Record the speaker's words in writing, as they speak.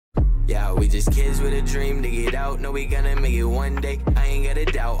Yeah, we just kids with a dream to get out. Know we gonna make it one day. I ain't got a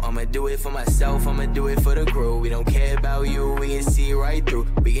doubt. I'ma do it for myself. I'ma do it for the crew. We don't care about you. We can see right through.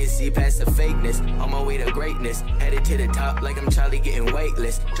 We can see past the fakeness. On my way to greatness. Headed to the top like I'm Charlie getting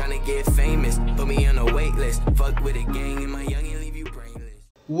weightless. Tryna get famous. Put me on a wait list. Fuck with a gang and my youngin' leave you brainless.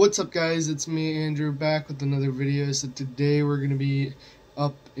 What's up, guys? It's me, Andrew, back with another video. So today we're gonna be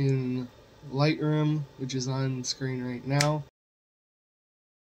up in Lightroom, which is on screen right now.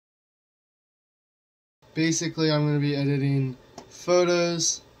 Basically, I'm going to be editing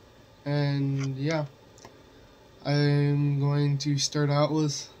photos, and yeah, I'm going to start out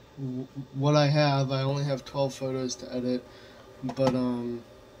with what I have. I only have 12 photos to edit, but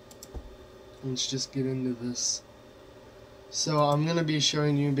let's just get into this. So I'm going to be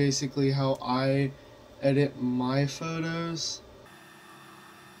showing you basically how I edit my photos.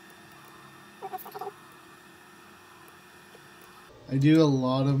 I do a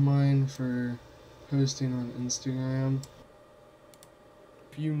lot of mine for posting on Instagram.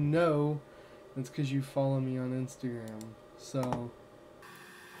 If you know, it's because you follow me on Instagram. So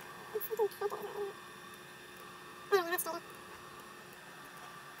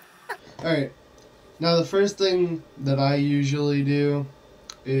alright, now the first thing that I usually do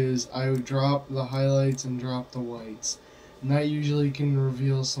is I would drop the highlights and drop the whites, and that usually can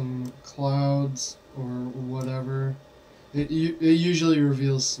reveal some clouds or whatever. It usually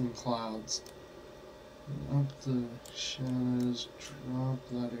reveals some clouds. Up the shadows, drop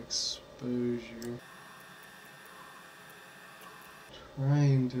that exposure.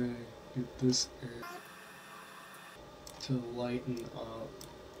 Trying to get this area to lighten up.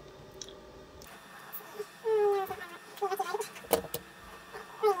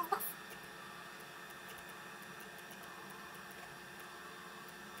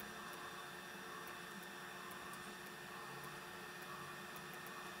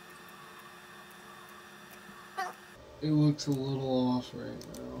 It looks a little off right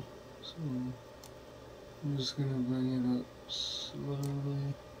now, so I'm just gonna bring it up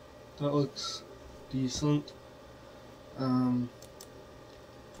slowly. That looks decent.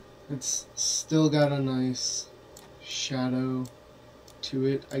 It's still got a nice shadow to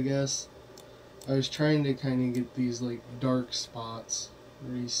it, I guess. I was trying to kind of get these like dark spots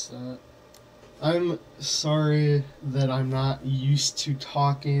reset. I'm sorry that I'm not used to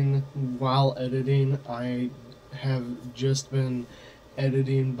talking while editing. I have just been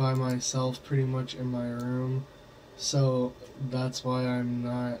editing by myself pretty much in my room, so that's why I'm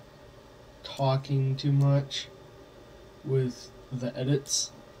not talking too much with the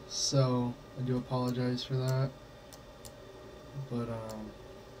edits, so I do apologize for that. But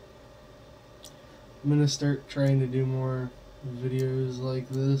I'm gonna start trying to do more videos like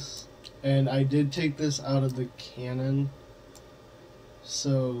this. And I did take this out of the Canon,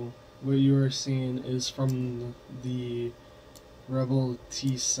 so what you are seeing is from the Rebel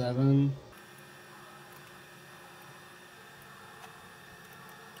T7.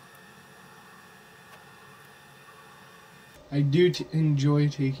 I do enjoy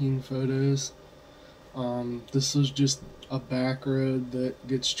taking photos. This was just a back road that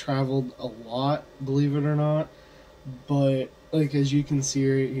gets traveled a lot, believe it or not. But like, as you can see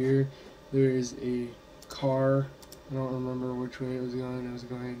right here, there is a car. I don't remember which way it was going. It was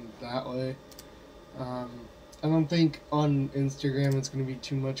going that way. I don't think on Instagram it's going to be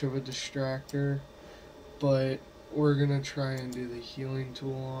too much of a distractor, but we're going to try and do the healing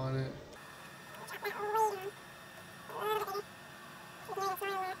tool on it.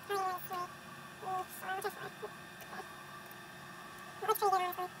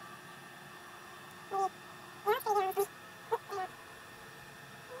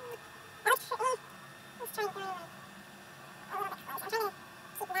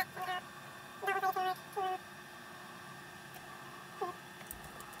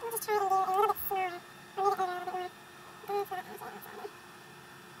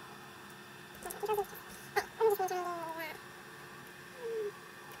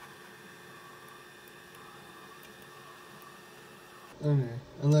 Okay,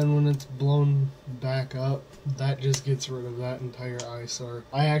 and then when it's blown back up, that just gets rid of that entire eyesore.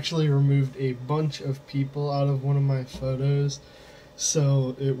 I actually removed a bunch of people out of one of my photos,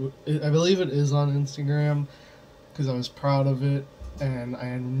 so I believe it is on Instagram, because I was proud of it, and I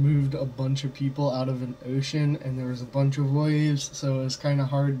had removed a bunch of people out of an ocean, and there was a bunch of waves, so it was kind of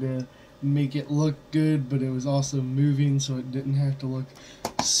hard to make it look good, but it was also moving, so it didn't have to look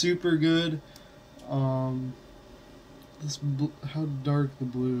super good. How dark the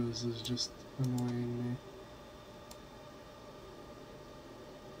blue is just annoying me.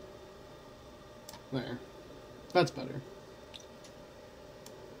 There. That's better.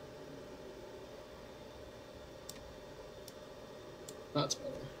 That's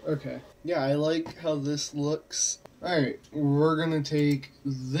better. Okay. Yeah, I like how this looks. Alright, we're gonna take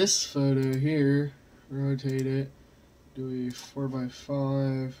this photo here, rotate it, do a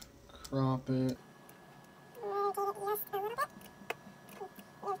 4x5, crop it. I'm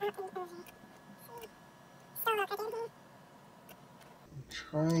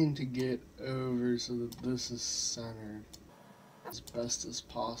trying to get over so that this is centered as best as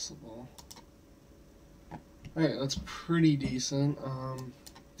possible. Alright, that's pretty decent.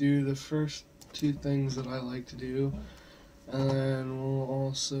 Do the first two things that I like to do, and then we'll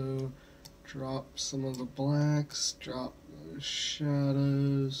also drop some of the blacks, drop those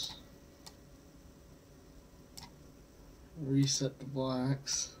shadows, reset the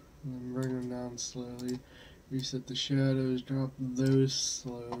blacks, and then bring them down slowly, reset the shadows, drop those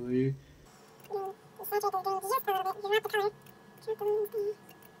slowly.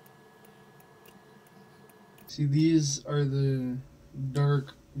 See, these are the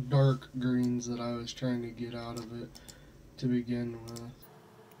dark greens that I was trying to get out of it to begin with.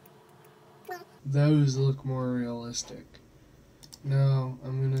 Those look more realistic. Now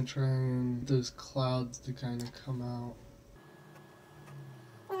I'm gonna try and get those clouds to kind of come out.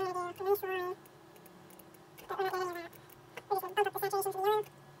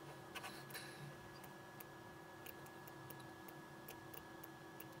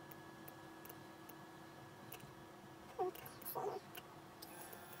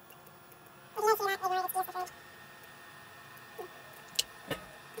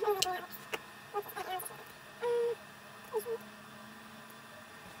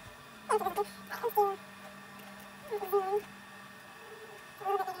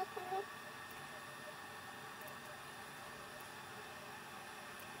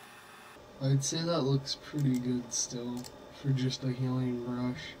 I'd say that looks pretty good still for just a healing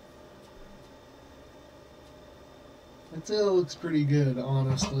brush. I'd say that looks pretty good,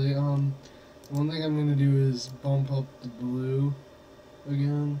 honestly. One thing I'm gonna do is bump up the blue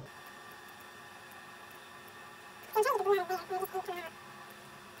again.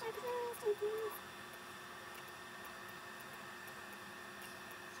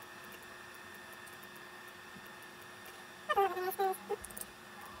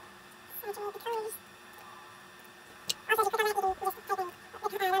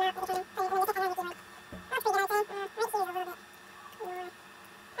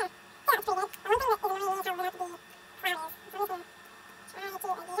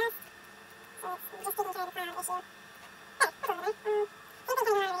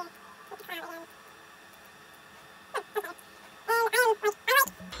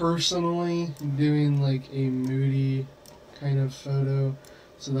 Personally, doing like a moody kind of photo,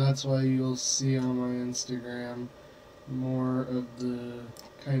 so that's why you'll see on my Instagram more of the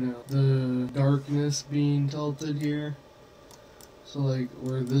kind of the darkness being tilted here. So like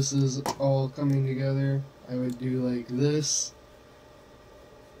where this is all coming together, I would do like this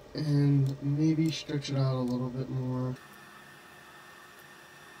and maybe stretch it out a little bit more.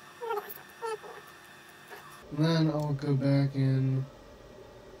 And then I'll go back in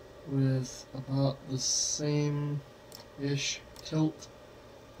with about the same-ish tilt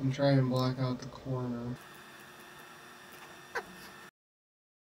and try and black out the corner.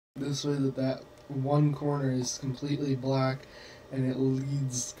 This way that one corner is completely black and it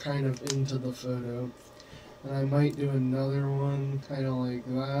leads kind of into the photo. And I might do another one kind of like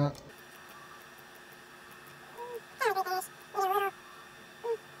that.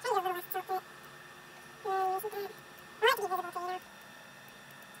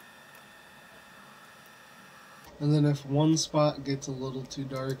 And then if one spot gets a little too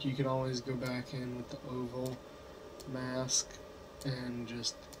dark, you can always go back in with the oval mask and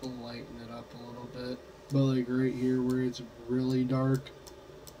just lighten it up a little bit. But like right here where it's really dark,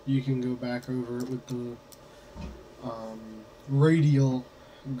 you can go back over it with the radial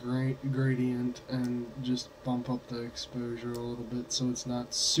gradient and just bump up the exposure a little bit so it's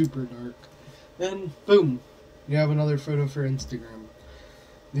not super dark. And boom, you have another photo for Instagram.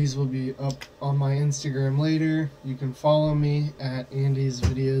 These will be up on my Instagram later. You can follow me at Andy's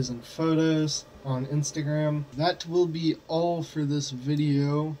Videos and Photos on Instagram. That will be all for this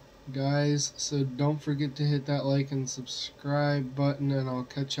video, guys. So don't forget to hit that like and subscribe button, and I'll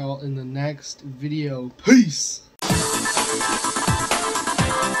catch y'all in the next video. Peace!